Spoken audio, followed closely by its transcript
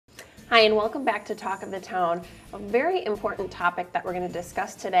Hi, and welcome back to Talk of the Town. A very important topic that we're going to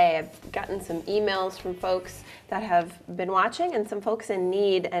discuss today. I've gotten some emails from folks that have been watching and some folks in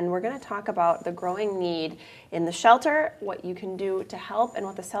need, and we're going to talk about the growing need in the shelter, what you can do to help, and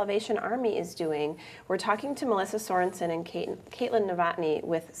what the Salvation Army is doing. We're talking to Melissa Sorensen and Caitlin Novotny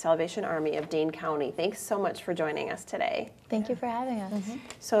with Salvation Army of Dane County. Thanks so much for joining us today. Thank you for having us.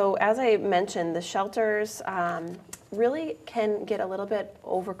 So as I mentioned, the shelters really can get a little bit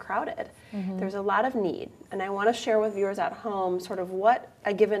overcrowded. There's a lot of need, and I want to share with viewers at home sort of what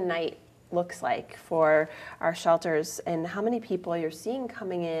a given night looks like for our shelters and how many people you're seeing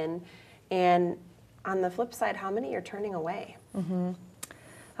coming in, and on the flip side, how many you're turning away.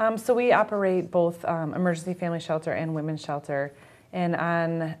 So we operate both emergency family shelter and women's shelter, and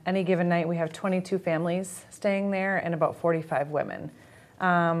on any given night we have 22 families staying there and about 45 women.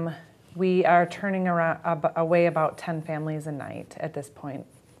 We are turning away about 10 families a night at this point.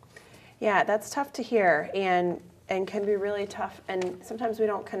 Yeah, that's tough to hear and can be really tough, and sometimes we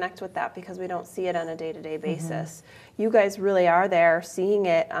don't connect with that because we don't see it on a day-to-day basis. You guys really are there seeing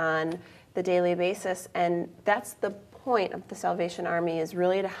it on the daily basis, and that's the point of the Salvation Army, is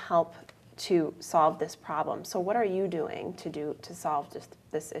really to help to solve this problem. So what are you doing to solve just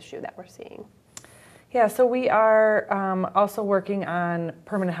this issue that we're seeing? Yeah, so we are also working on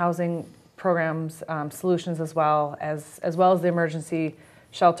permanent housing programs, solutions as well as the emergency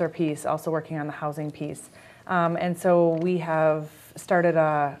shelter piece, also working on the housing piece. And so we have started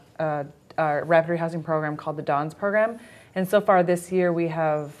a rapid rehousing program called the Dawns program. And so far this year we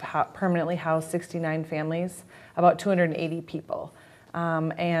have permanently housed 69 families, about 280 people.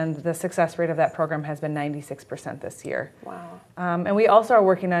 And the success rate of that program has been 96% this year. Wow. And we also are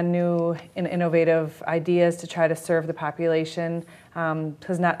working on new and innovative ideas to try to serve the population,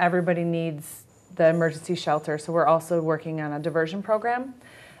 because not everybody needs the emergency shelter. So we're also working on a diversion program.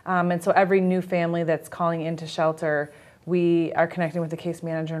 And so every new family that's calling into shelter, we are connecting with the case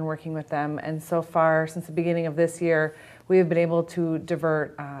manager and working with them. And so far, since the beginning of this year, we have been able to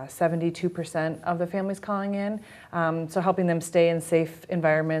divert 72% of the families calling in, so helping them stay in safe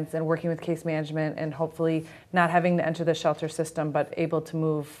environments and working with case management and hopefully not having to enter the shelter system, but able to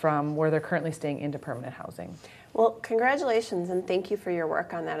move from where they're currently staying into permanent housing. Well, congratulations, and thank you for your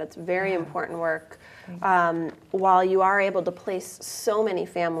work on that. It's very important work. While you are able to place so many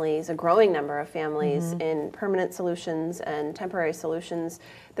families, a growing number of families, in permanent solutions and temporary solutions,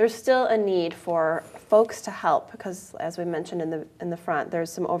 there's still a need for folks to help because, as we mentioned in the front,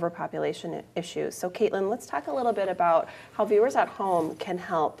 there's some overpopulation issues. So, Caitlin, let's talk a little bit about how viewers at home can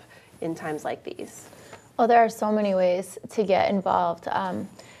help in times like these. Oh, there are so many ways to get involved,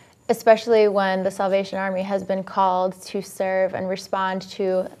 especially when the Salvation Army has been called to serve and respond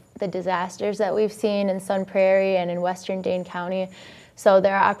to the disasters that we've seen in Sun Prairie and in Western Dane County. So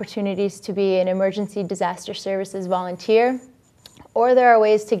there are opportunities to be an emergency disaster services volunteer, or there are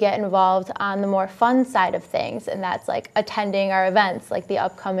ways to get involved on the more fun side of things, and that's like attending our events like the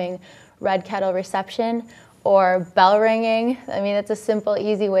upcoming Red Kettle reception or bell ringing. I mean, it's a simple,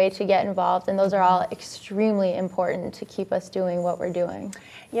 easy way to get involved, and those are all extremely important to keep us doing what we're doing.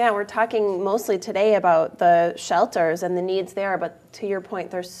 Yeah, we're talking mostly today about the shelters and the needs there, but to your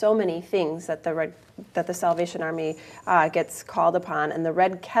point, there's so many things that the Salvation Army gets called upon, and the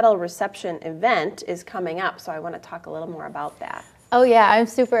Red Kettle reception event is coming up, so I want to talk a little more about that. Oh yeah, I'm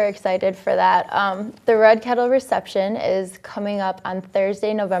super excited for that. The Red Kettle reception is coming up on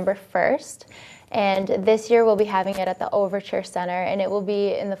Thursday, November 1st. And this year we'll be having it at the Overture Center, and it will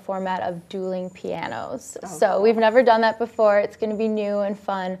be in the format of dueling pianos. So we've never done that before. It's going to be new and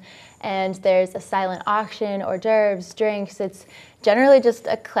fun. And there's a silent auction, hors d'oeuvres, drinks. It's generally just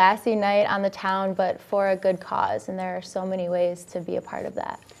a classy night on the town, but for a good cause. And there are so many ways to be a part of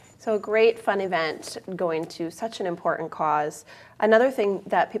that. So a great fun event going to such an important cause. Another thing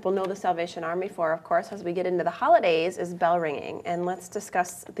that people know the Salvation Army for, of course, as we get into the holidays, is bell ringing. And let's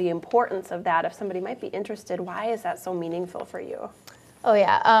discuss the importance of that. If somebody might be interested, why is that so meaningful for you? Oh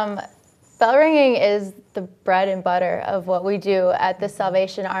yeah, bell ringing is the bread and butter of what we do at the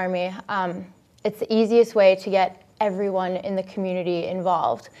Salvation Army. It's the easiest way to get everyone in the community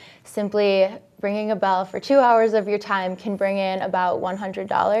involved. Simply ringing a bell for 2 hours of your time can bring in about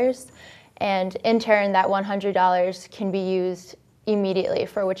 $100, and in turn that $100 can be used immediately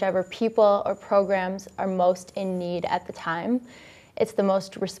for whichever people or programs are most in need at the time. It's the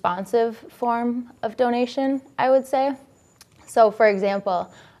most responsive form of donation, I would say. So for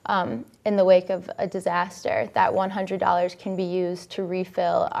example, in the wake of a disaster, that $100 can be used to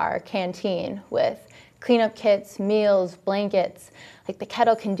refill our canteen with cleanup kits, meals, blankets. Like the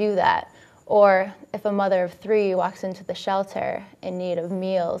kettle can do that. Or if a mother of 3 walks into the shelter in need of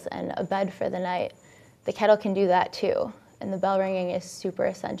meals and a bed for the night, the kettle can do that too. And the bell ringing is super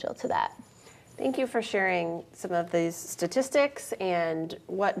essential to that. Thank you for sharing some of these statistics and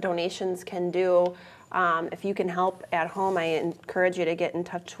what donations can do. If you can help at home, I encourage you to get in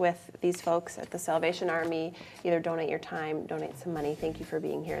touch with these folks at the Salvation Army. Either donate your time, donate some money. Thank you for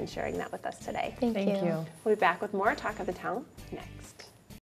being here and sharing that with us today. Thank you. Thank you. We'll be back with more Talk of the Town next.